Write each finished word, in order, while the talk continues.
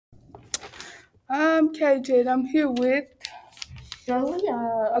I'm KJ and I'm here with.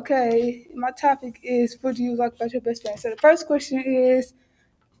 Julia. Okay, my topic is what do you like about your best friend? So the first question is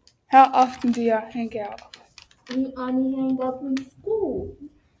how often do y'all hang out? We only hang up in school.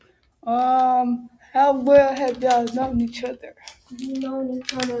 How well have y'all known each other? We known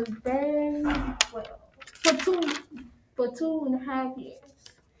each other very well. For 2.5 years.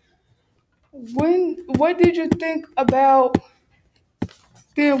 What did you think about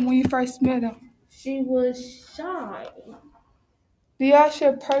them when you first met them? She was shy. Do y'all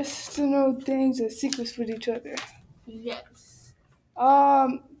share personal things or secrets with each other? Yes.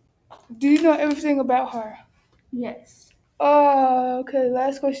 Um, do you know everything about her? Yes. Okay.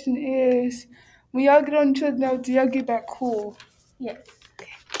 Last question is, when y'all get on each other now, do y'all get back cool? Yes.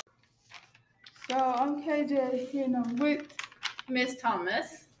 So I'm KJ here and I'm with. Miss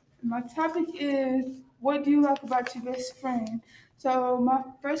Thomas. My topic is, what do you like about your best friend? So my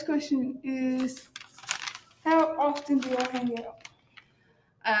first question is, how often do y'all hang out?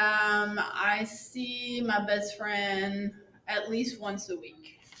 I see my best friend at least once a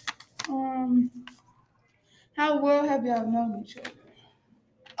week. Um, how well have y'all known each other?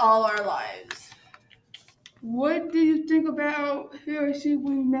 All our lives. What do you think about he or she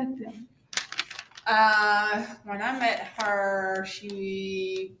when you met them? When I met her,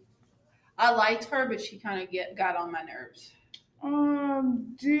 I liked her, but she kind of got on my nerves.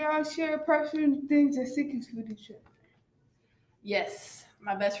 Do y'all share personal things or secrets with each other? Yes,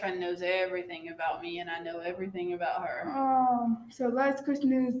 my best friend knows everything about me, and I know everything about her. So last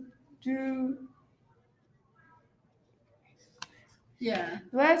question is, Yeah.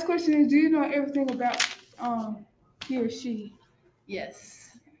 Last question is, do you know everything about he or she?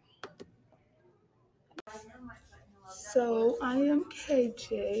 Yes. So I am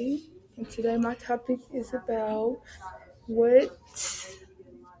KJ, and today my topic is about what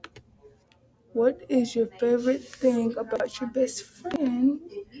what is your favorite thing about your best friend?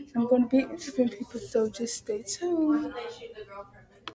 I'm going to be interviewing people, so just stay tuned.